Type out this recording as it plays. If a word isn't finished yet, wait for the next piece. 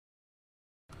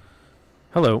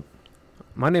Hello,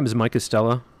 my name is Mike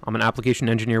Estella. I'm an application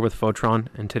engineer with Photron,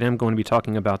 and today I'm going to be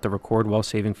talking about the record while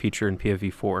saving feature in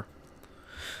PFV4.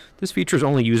 This feature is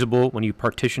only usable when you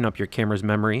partition up your camera's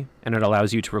memory, and it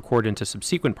allows you to record into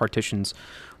subsequent partitions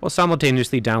while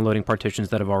simultaneously downloading partitions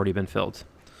that have already been filled.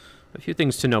 A few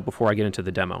things to note before I get into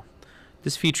the demo.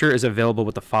 This feature is available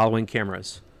with the following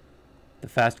cameras: the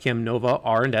Fastcam Nova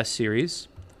R and S series,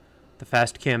 the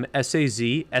Fastcam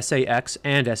SAZ, SAX,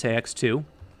 and SAX2,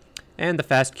 and the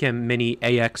Fastcam Mini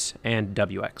AX and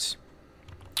WX.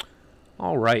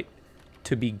 Alright,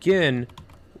 to begin,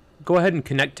 go ahead and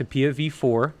connect to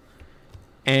PFV4,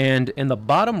 and in the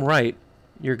bottom right,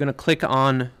 you're going to click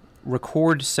on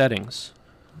Record Settings.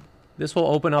 This will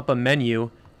open up a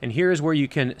menu, and here's where you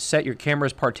can set your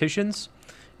camera's partitions,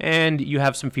 and you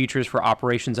have some features for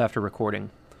operations after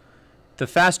recording. The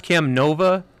Fastcam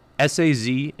Nova, SAZ,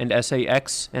 and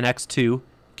SAX and X2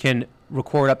 can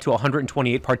record up to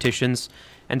 128 partitions,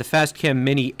 and the Fastcam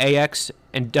Mini AX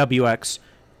and WX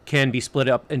can be split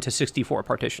up into 64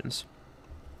 partitions.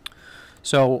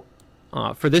 So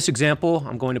for this example,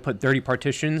 I'm going to put 30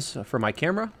 partitions for my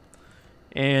camera,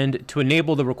 and to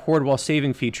enable the record while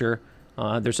saving feature,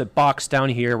 there's a box down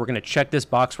here. We're going to check this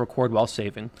box, record while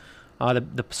saving.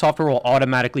 The software will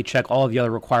automatically check all of the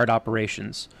other required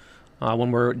operations.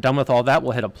 When we're done with all that,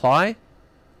 we'll hit apply.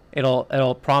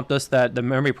 It'll prompt us that the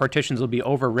memory partitions will be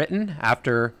overwritten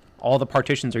after all the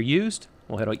partitions are used.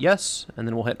 We'll hit yes, and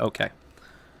then we'll hit OK.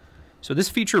 So this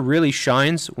feature really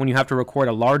shines when you have to record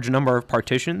a large number of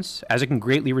partitions, as it can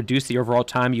greatly reduce the overall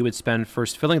time you would spend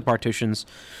first filling the partitions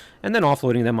and then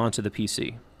offloading them onto the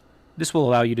PC. This will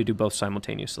allow you to do both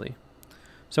simultaneously.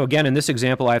 So again, in this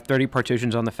example, I have 30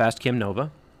 partitions on the Fastcam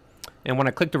Nova, and when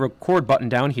I click the record button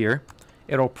down here,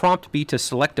 it'll prompt me to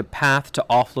select a path to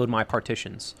offload my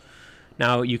partitions.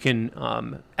 Now you can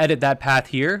edit that path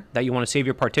here that you want to save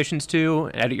your partitions to,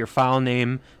 edit your file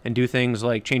name, and do things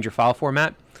like change your file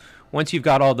format. Once you've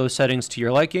got all those settings to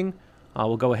your liking,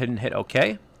 we'll go ahead and hit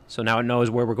OK. So now it knows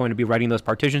where we're going to be writing those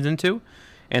partitions into,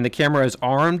 and the camera is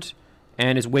armed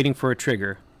and is waiting for a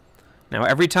trigger. Now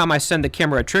every time I send the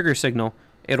camera a trigger signal,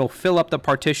 it'll fill up the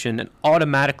partition and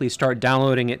automatically start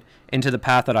downloading it into the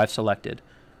path that I've selected.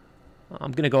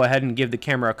 I'm going to go ahead and give the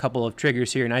camera a couple of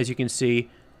triggers here, and as you can see,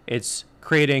 it's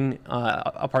creating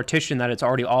a partition that it's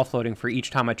already offloading for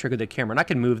each time I trigger the camera. And I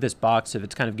can move this box if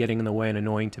it's kind of getting in the way and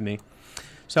annoying to me.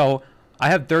 So I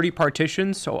have 30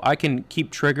 partitions, so I can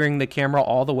keep triggering the camera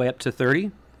all the way up to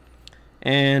 30.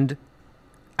 And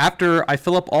after I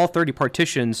fill up all 30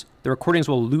 partitions, the recordings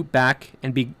will loop back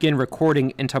and begin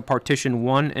recording into partition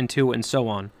 1 and 2 and so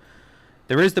on.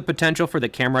 There is the potential for the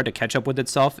camera to catch up with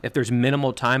itself if there's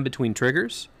minimal time between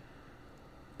triggers.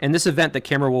 In this event, the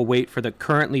camera will wait for the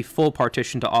currently full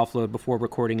partition to offload before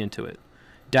recording into it.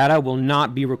 Data will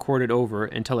not be recorded over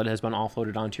until it has been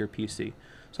offloaded onto your PC.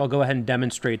 So I'll go ahead and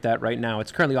demonstrate that right now.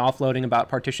 It's currently offloading about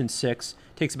partition 6. It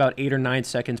takes about 8 or 9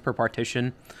 seconds per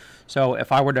partition. So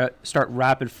if I were to start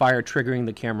rapid fire triggering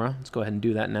the camera, let's go ahead and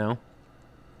do that now.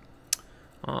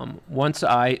 Once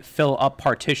I fill up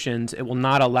partitions, it will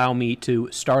not allow me to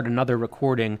start another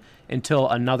recording until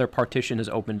another partition is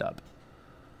opened up.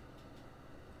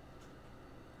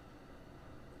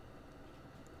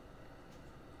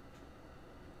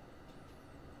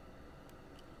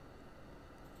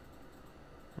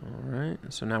 Alright,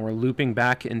 so now we're looping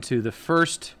back into the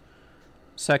first,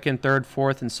 second, third,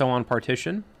 fourth, and so on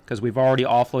partition, because we've already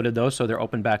offloaded those, so they're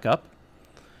opened back up.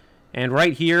 And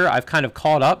right here, I've kind of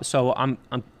caught up, so I'm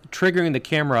triggering the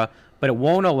camera, but it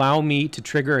won't allow me to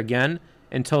trigger again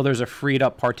until there's a freed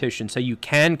up partition. So you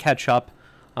can catch up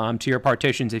to your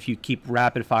partitions if you keep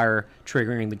rapid fire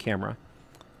triggering the camera.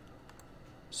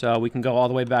 So we can go all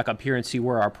the way back up here and see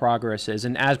where our progress is.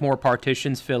 And as more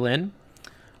partitions fill in,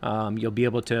 you'll be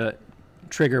able to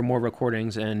trigger more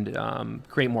recordings and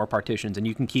create more partitions. And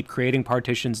you can keep creating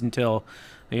partitions until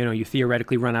you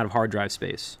theoretically run out of hard drive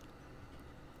space.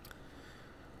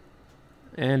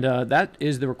 And that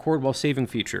is the record while saving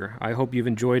feature. I hope you've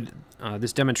enjoyed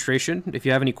this demonstration. If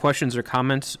you have any questions or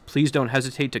comments, please don't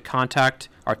hesitate to contact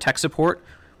our tech support,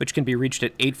 which can be reached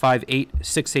at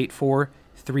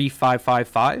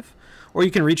 858-684-3555, or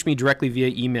you can reach me directly via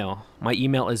email. My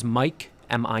email is Mike,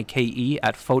 M-I-K-E,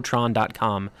 at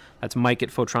Photron.com. That's Mike at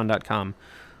Photron.com.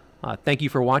 Thank you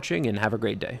for watching, and have a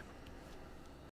great day.